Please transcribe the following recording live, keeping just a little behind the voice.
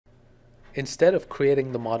Instead of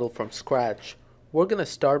creating the model from scratch, we're going to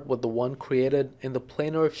start with the one created in the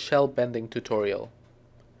planar shell bending tutorial.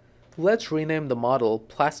 Let's rename the model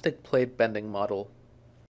Plastic Plate Bending Model.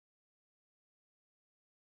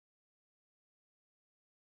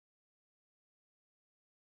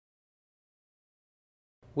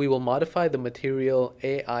 We will modify the material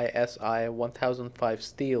AISI 1005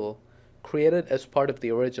 steel, created as part of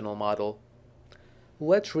the original model.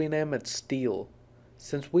 Let's rename it Steel,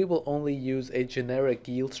 since we will only use a generic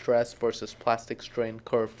yield stress versus plastic strain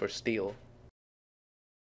curve for steel.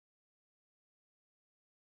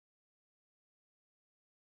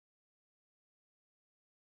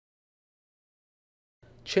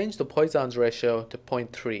 Change the Poisson's ratio to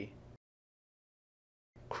 0.3.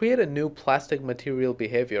 Create a new plastic material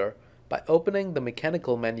behavior by opening the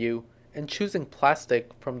Mechanical menu and choosing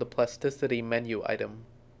Plastic from the Plasticity menu item.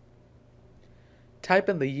 Type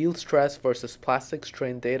in the yield stress versus plastic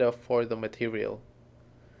strain data for the material.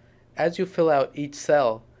 As you fill out each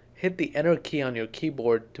cell, hit the Enter key on your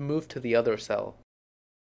keyboard to move to the other cell.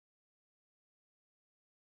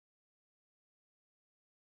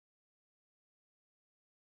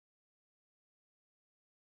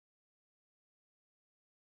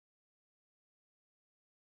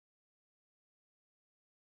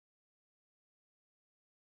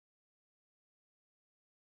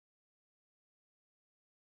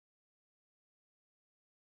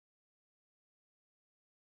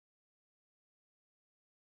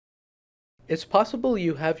 It's possible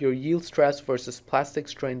you have your yield stress versus plastic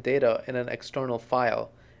strain data in an external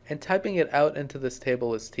file, and typing it out into this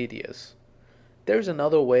table is tedious. There's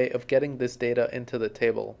another way of getting this data into the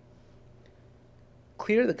table.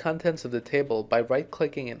 Clear the contents of the table by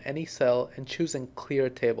right-clicking in any cell and choosing Clear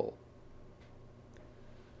Table.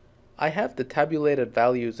 I have the tabulated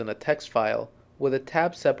values in a text file with a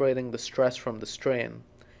tab separating the stress from the strain,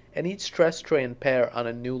 and each stress-strain pair on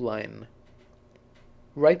a new line.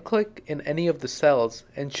 Right-click in any of the cells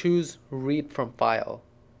and choose Read from File.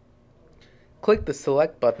 Click the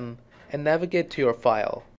Select button and navigate to your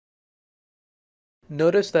file.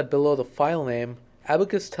 Notice that below the file name,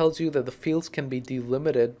 Abaqus tells you that the fields can be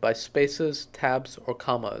delimited by spaces, tabs, or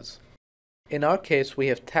commas. In our case, we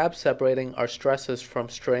have tabs separating our stresses from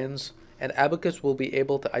strains, and Abaqus will be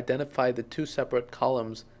able to identify the two separate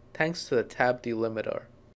columns thanks to the tab delimiter.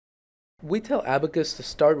 We tell Abaqus to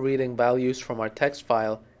start reading values from our text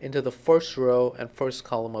file into the first row and first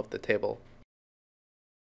column of the table.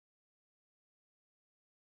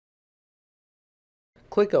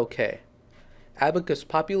 Click OK. Abaqus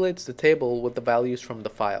populates the table with the values from the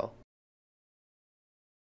file.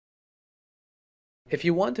 If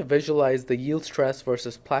you want to visualize the yield stress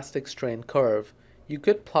versus plastic strain curve, you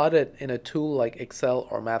could plot it in a tool like Excel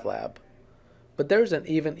or MATLAB. But there's an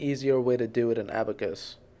even easier way to do it in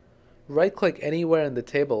Abaqus. Right-click anywhere in the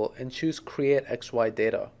table and choose Create XY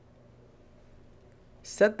Data.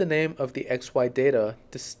 Set the name of the XY data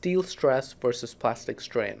to Steel Stress versus Plastic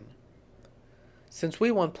Strain. Since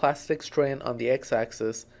we want plastic strain on the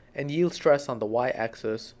x-axis and yield stress on the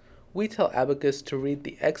y-axis, we tell Abaqus to read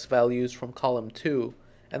the x values from column 2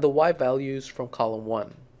 and the y values from column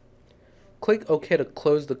 1. Click OK to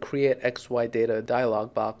close the Create XY Data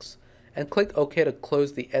dialog box, and click OK to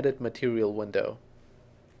close the Edit Material window.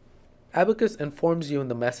 Abaqus informs you in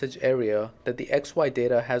the message area that the XY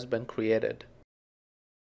data has been created.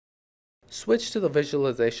 Switch to the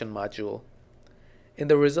Visualization module. In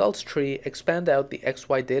the results tree, expand out the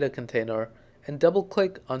XY data container and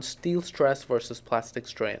double-click on Steel Stress versus Plastic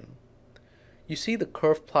Strain. You see the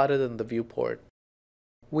curve plotted in the viewport.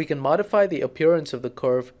 We can modify the appearance of the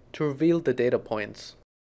curve to reveal the data points.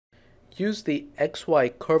 Use the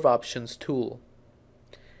XY Curve Options tool.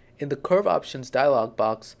 In the Curve Options dialog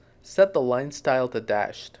box, set the line style to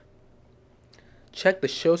dashed. Check the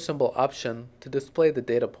Show Symbol option to display the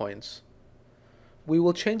data points. We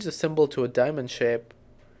will change the symbol to a diamond shape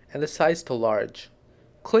and the size to large.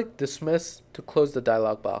 Click Dismiss to close the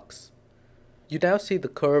dialog box. You now see the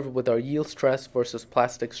curve with our yield stress versus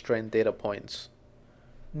plastic strain data points.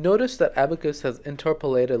 Notice that Abaqus has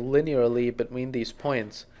interpolated linearly between these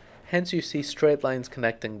points, hence you see straight lines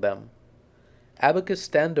connecting them. Abaqus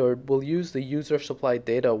Standard will use the user-supplied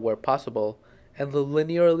data where possible and the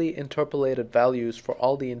linearly interpolated values for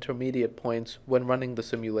all the intermediate points when running the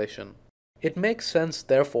simulation. It makes sense,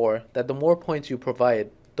 therefore, that the more points you provide,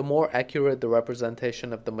 the more accurate the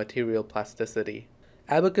representation of the material plasticity.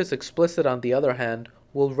 Abaqus Explicit, on the other hand,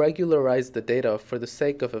 will regularize the data for the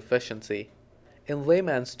sake of efficiency. In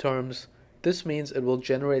layman's terms, this means it will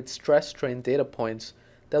generate stress-strain data points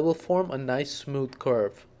that will form a nice smooth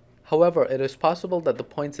curve. However, it is possible that the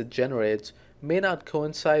points it generates may not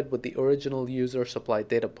coincide with the original user supplied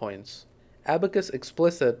data points. Abacus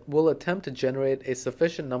Explicit will attempt to generate a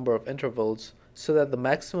sufficient number of intervals so that the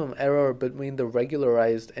maximum error between the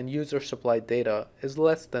regularized and user-supplied data is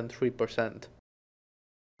less than 3%.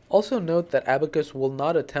 Also note that Abacus will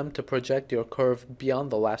not attempt to project your curve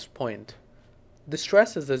beyond the last point. The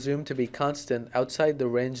stress is assumed to be constant outside the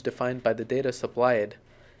range defined by the data supplied,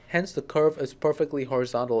 hence the curve is perfectly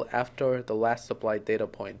horizontal after the last supplied data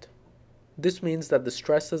point. This means that the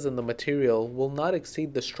stresses in the material will not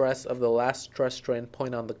exceed the stress of the last stress strain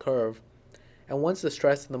point on the curve, and once the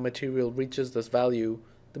stress in the material reaches this value,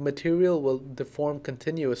 the material will deform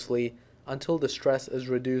continuously until the stress is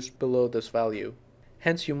reduced below this value.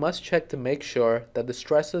 Hence, you must check to make sure that the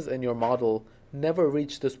stresses in your model never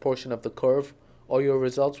reach this portion of the curve, or your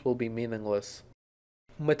results will be meaningless.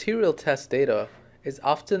 Material test data is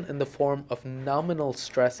often in the form of nominal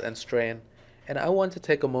stress and strain, and I want to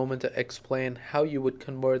take a moment to explain how you would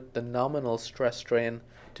convert the nominal stress strain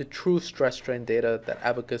to true stress strain data that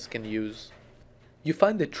Abacus can use. You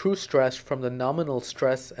find the true stress from the nominal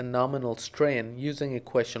stress and nominal strain using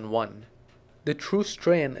equation 1. The true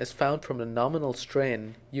strain is found from the nominal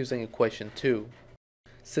strain using equation 2.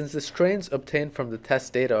 Since the strains obtained from the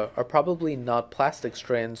test data are probably not plastic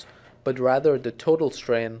strains, but rather the total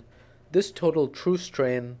strain, this total true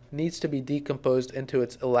strain needs to be decomposed into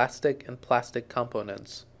its elastic and plastic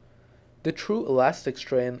components. The true elastic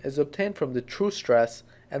strain is obtained from the true stress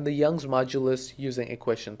and the Young's modulus using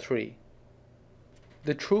equation 3.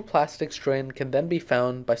 The true plastic strain can then be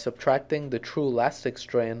found by subtracting the true elastic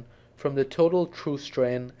strain from the total true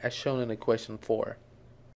strain as shown in equation 4.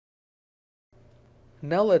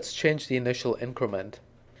 Now let's change the initial increment.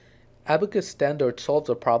 Abacus Standard solves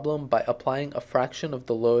a problem by applying a fraction of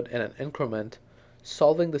the load in an increment,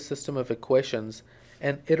 solving the system of equations,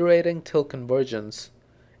 and iterating till convergence,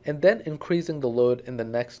 and then increasing the load in the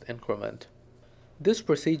next increment. This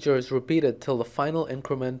procedure is repeated till the final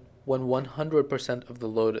increment when 100% of the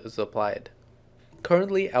load is applied.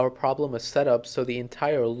 Currently, our problem is set up so the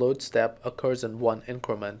entire load step occurs in one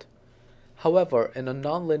increment. However, in a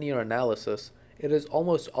nonlinear analysis, it is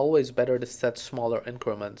almost always better to set smaller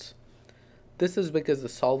increments. This is because the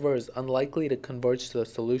solver is unlikely to converge to the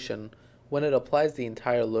solution when it applies the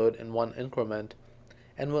entire load in one increment,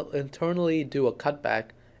 and will internally do a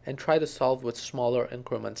cutback and try to solve with smaller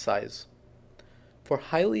increment size. For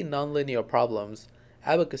highly nonlinear problems,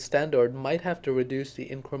 Abacus Standard might have to reduce the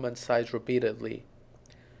increment size repeatedly.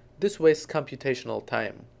 This wastes computational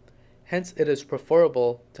time. Hence, it is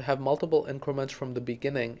preferable to have multiple increments from the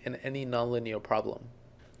beginning in any nonlinear problem.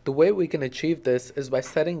 The way we can achieve this is by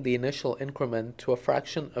setting the initial increment to a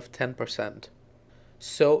fraction of 10%.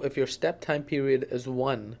 So, if your step time period is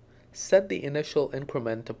 1, set the initial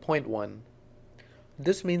increment to 0.1.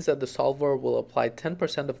 This means that the solver will apply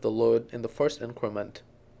 10% of the load in the first increment.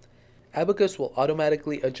 Abacus will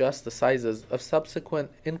automatically adjust the sizes of subsequent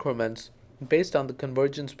increments based on the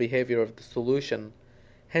convergence behavior of the solution,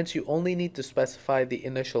 hence you only need to specify the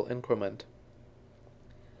initial increment.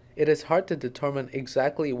 It is hard to determine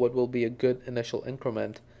exactly what will be a good initial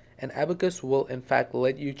increment, and Abacus will in fact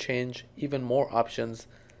let you change even more options,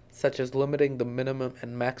 such as limiting the minimum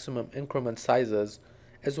and maximum increment sizes,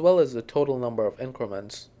 as well as the total number of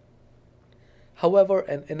increments. However,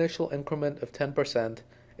 an initial increment of 10%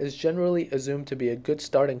 is generally assumed to be a good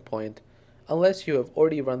starting point, unless you have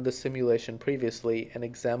already run the simulation previously and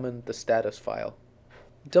examined the status file.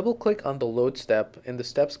 Double-click on the load step in the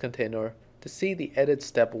steps container to see the edit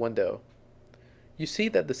step window. You see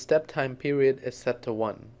that the step time period is set to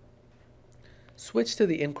 1. Switch to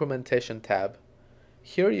the incrementation tab.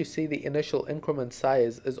 Here you see the initial increment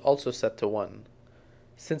size is also set to 1.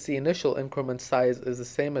 Since the initial increment size is the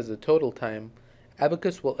same as the total time,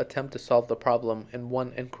 Abacus will attempt to solve the problem in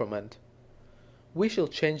one increment. We shall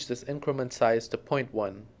change this increment size to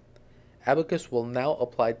 0.1. Abacus will now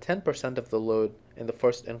apply 10% of the load in the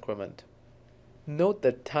first increment. Note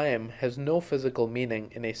that time has no physical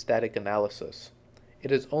meaning in a static analysis.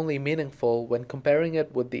 It is only meaningful when comparing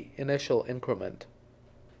it with the initial increment.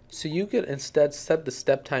 So you could instead set the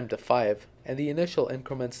step time to 5 and the initial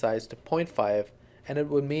increment size to 0.5, and it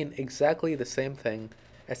would mean exactly the same thing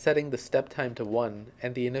as setting the step time to 1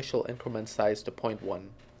 and the initial increment size to 0.1.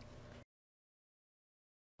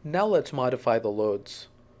 Now let's modify the loads.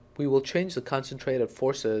 We will change the concentrated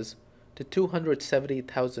forces to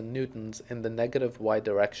 270,000 newtons in the negative y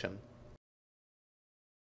direction.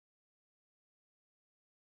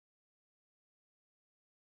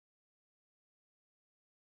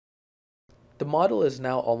 The model is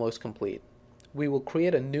now almost complete. We will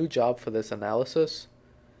create a new job for this analysis.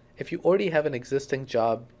 If you already have an existing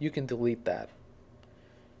job, you can delete that.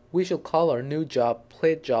 We shall call our new job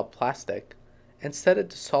Plate Job Plastic and set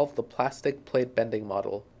it to solve the plastic plate bending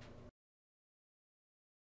model.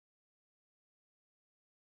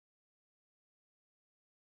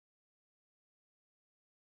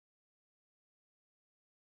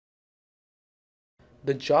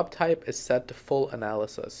 The job type is set to full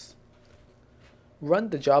analysis. Run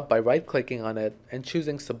the job by right-clicking on it and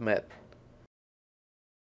choosing Submit.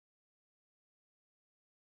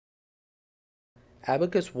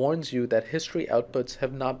 Abacus warns you that history outputs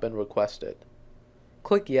have not been requested.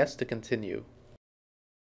 Click Yes to continue.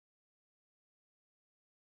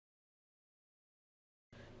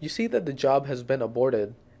 You see that the job has been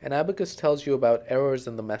aborted, and Abacus tells you about errors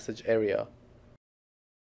in the message area.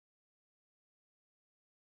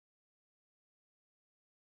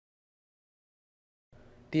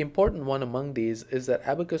 The important one among these is that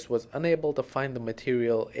Abacus was unable to find the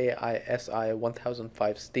material AISI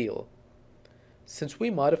 1005 steel. Since we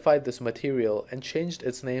modified this material and changed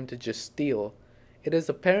its name to just steel, it is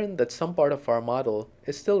apparent that some part of our model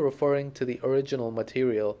is still referring to the original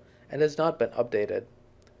material and has not been updated.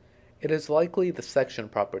 It is likely the section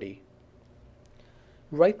property.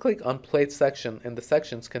 Right-click on Plate Section in the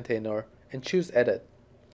Sections container and choose Edit.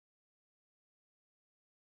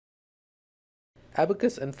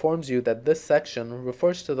 Abacus informs you that this section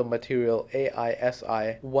refers to the material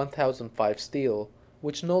AISI 1005 steel,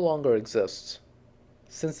 which no longer exists.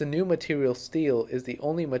 Since the new material steel is the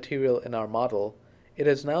only material in our model, it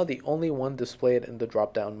is now the only one displayed in the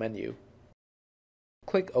drop-down menu.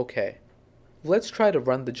 Click OK. Let's try to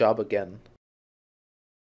run the job again.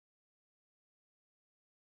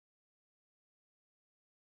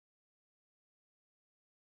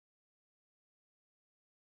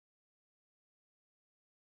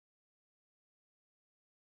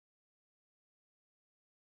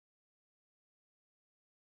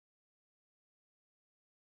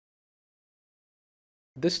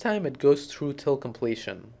 This time it goes through till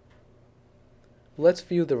completion. Let's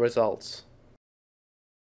view the results.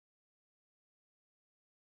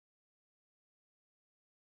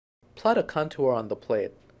 Plot a contour on the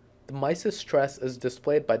plate. The Mises stress is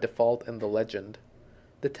displayed by default in the legend.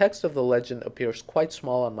 The text of the legend appears quite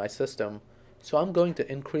small on my system, so I'm going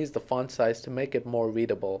to increase the font size to make it more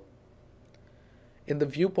readable. In the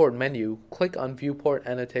Viewport menu, click on Viewport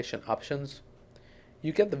Annotation Options.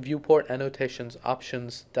 You get the Viewport Annotations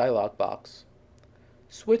Options dialog box.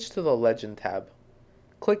 Switch to the Legend tab.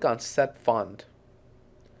 Click on Set Font.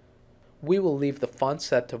 We will leave the font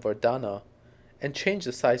set to Verdana and change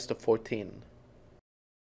the size to 14.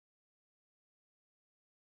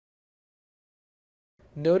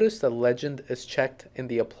 Notice the legend is checked in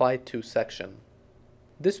the Apply To section.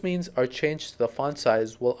 This means our change to the font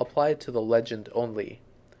size will apply to the legend only.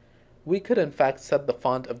 We could in fact set the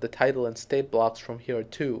font of the title and state blocks from here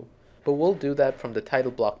too, but we'll do that from the Title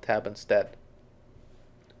Block tab instead.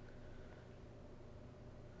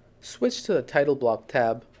 Switch to the Title Block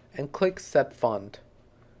tab and click Set Font.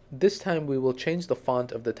 This time we will change the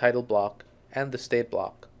font of the title block and the state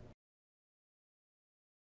block.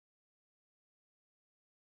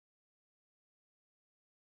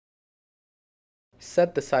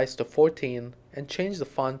 Set the size to 14 and change the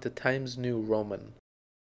font to Times New Roman.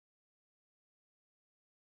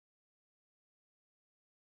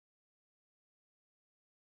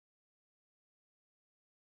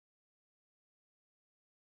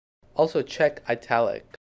 Also check Italic.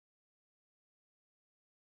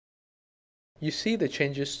 You see the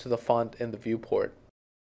changes to the font in the viewport.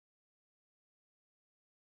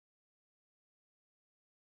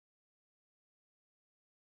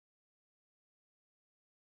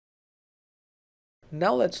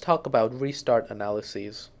 Now let's talk about restart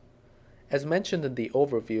analyses. As mentioned in the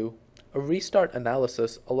overview, a restart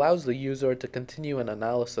analysis allows the user to continue an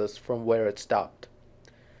analysis from where it stopped.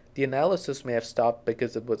 The analysis may have stopped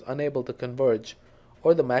because it was unable to converge,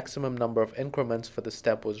 or the maximum number of increments for the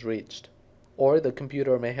step was reached, or the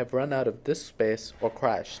computer may have run out of disk space or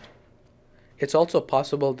crashed. It's also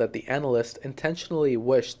possible that the analyst intentionally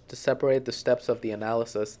wished to separate the steps of the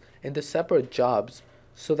analysis into separate jobs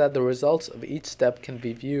so that the results of each step can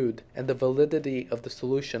be viewed and the validity of the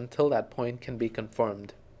solution till that point can be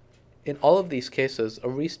confirmed. In all of these cases, a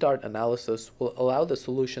restart analysis will allow the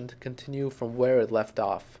solution to continue from where it left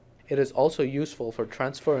off. It is also useful for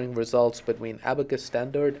transferring results between Abacus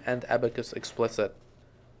Standard and Abacus Explicit.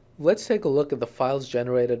 Let's take a look at the files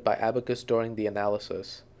generated by Abacus during the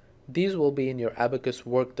analysis. These will be in your Abacus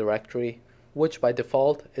work directory, which by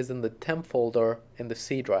default is in the temp folder in the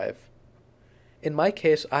C drive. In my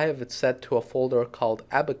case, I have it set to a folder called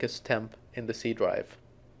Abacus Temp in the C drive.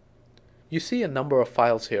 You see a number of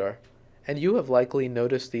files here, and you have likely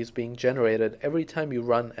noticed these being generated every time you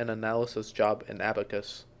run an analysis job in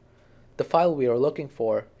Abacus. The file we are looking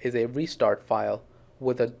for is a restart file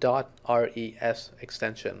with a .res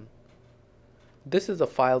extension. This is a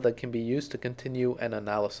file that can be used to continue an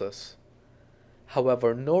analysis.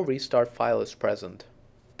 However, no restart file is present.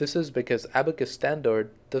 This is because Abacus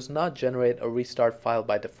Standard does not generate a restart file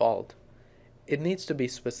by default. It needs to be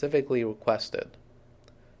specifically requested.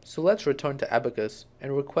 So let's return to Abacus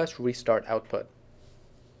and request restart output.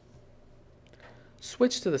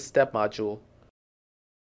 Switch to the step module.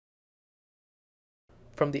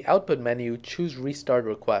 From the output menu, choose Restart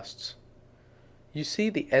Requests. You see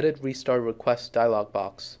the Edit Restart Requests dialog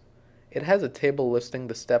box. It has a table listing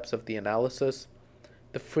the steps of the analysis,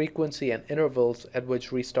 the frequency and intervals at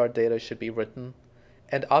which restart data should be written,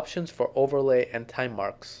 and options for overlay and time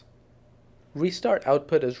marks. Restart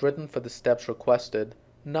output is written for the steps requested,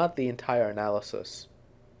 not the entire analysis.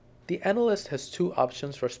 The analyst has two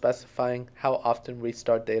options for specifying how often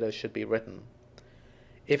restart data should be written.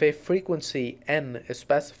 If a frequency n is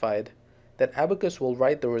specified, then Abacus will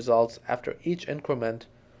write the results after each increment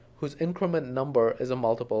whose increment number is a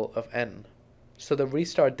multiple of n. So the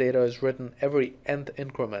restart data is written every nth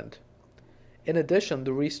increment. In addition,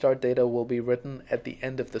 the restart data will be written at the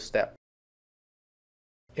end of the step.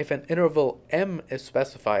 If an interval m is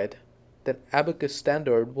specified, then Abacus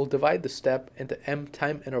Standard will divide the step into m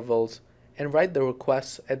time intervals and write the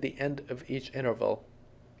requests at the end of each interval.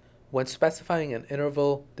 When specifying an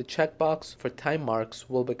interval, the checkbox for time marks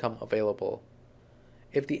will become available.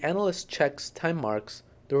 If the analyst checks time marks,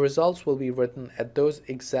 the results will be written at those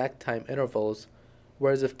exact time intervals,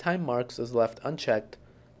 whereas if time marks is left unchecked,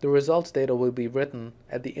 the results data will be written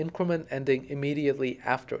at the increment ending immediately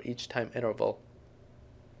after each time interval.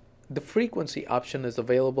 The frequency option is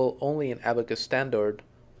available only in Abacus Standard,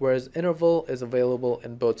 whereas interval is available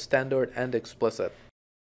in both standard and explicit.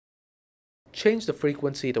 Change the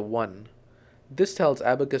frequency to 1. This tells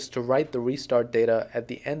Abacus to write the restart data at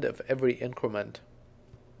the end of every increment.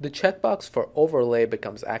 The checkbox for overlay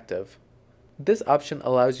becomes active. This option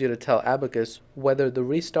allows you to tell Abacus whether the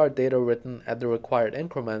restart data written at the required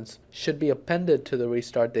increments should be appended to the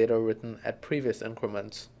restart data written at previous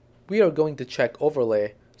increments. We are going to check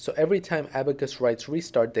overlay, so every time Abacus writes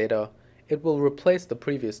restart data, it will replace the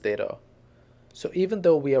previous data. So even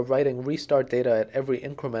though we are writing restart data at every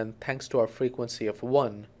increment thanks to our frequency of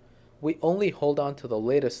 1, we only hold on to the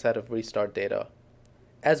latest set of restart data.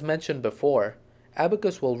 As mentioned before,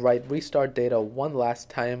 Abacus will write restart data one last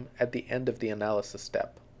time at the end of the analysis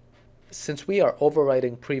step. Since we are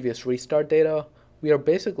overwriting previous restart data, we are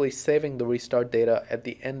basically saving the restart data at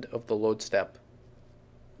the end of the load step.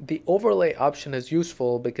 The overlay option is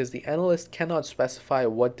useful because the analyst cannot specify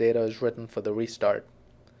what data is written for the restart.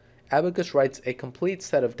 Abacus writes a complete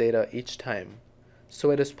set of data each time, so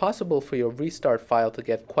it is possible for your restart file to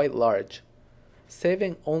get quite large.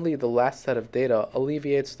 Saving only the last set of data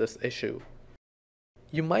alleviates this issue.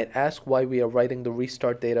 You might ask why we are writing the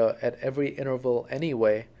restart data at every interval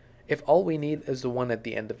anyway, if all we need is the one at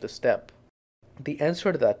the end of the step. The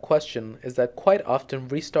answer to that question is that quite often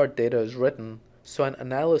restart data is written so an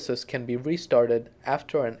analysis can be restarted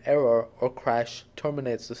after an error or crash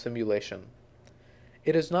terminates the simulation.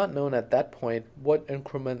 It is not known at that point what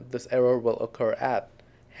increment this error will occur at,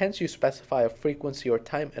 hence you specify a frequency or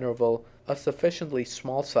time interval of sufficiently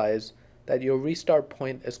small size that your restart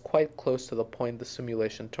point is quite close to the point the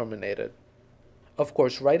simulation terminated. Of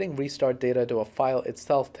course, writing restart data to a file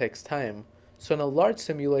itself takes time, so in a large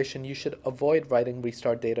simulation you should avoid writing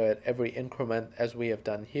restart data at every increment as we have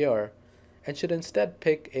done here, and should instead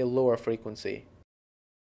pick a lower frequency.